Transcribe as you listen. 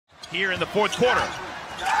here in the fourth quarter.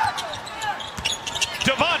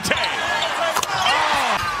 Devontae.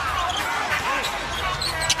 Oh.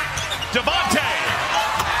 Devontae.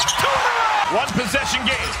 One possession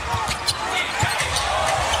game.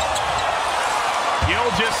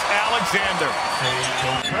 Alexander.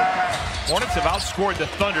 Hornets have outscored the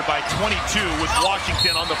Thunder by 22 with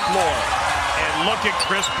Washington on the floor. And look at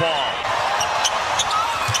Chris Paul.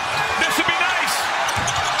 This would be nice.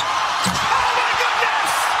 Oh my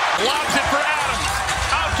goodness! Lobs it for Adams.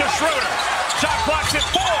 Out to Schroeder. Shot clock's at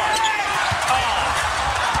 4. Oh.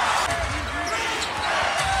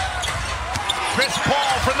 Chris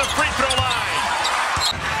Paul from the free throw line.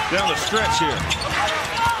 Down the stretch here.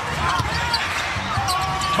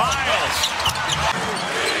 Miles.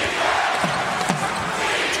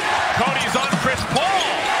 Cody's on Chris Paul.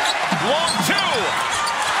 Long two.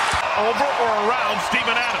 Over or around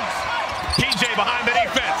Steven Adams. TJ behind the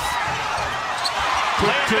defense.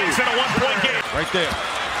 Makes it a one-point game. Right there.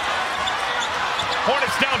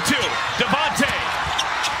 Hornets down 2. Devontae.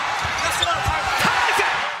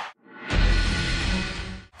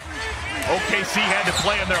 OKC had to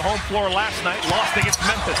play on their home floor last night. Lost against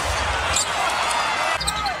Memphis.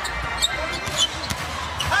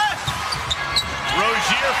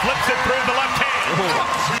 Rozier flips it through the left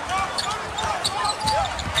hand.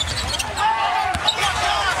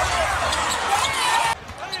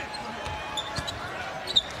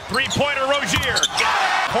 Three-pointer Rozier.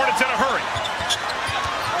 Hornets in a hurry.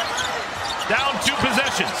 Down 2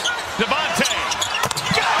 possessions. Devontae.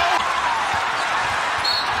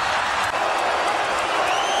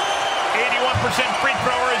 81% free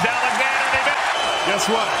thrower is Alexander.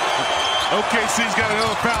 Guess what? OKC's got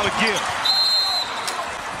another foul to give.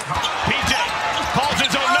 PJ calls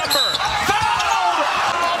his own number.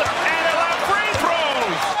 Fouled! And he'll have free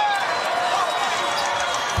throws.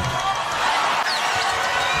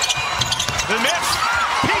 The miss.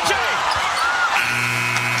 PJ.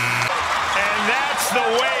 And that's the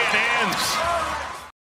way it ends.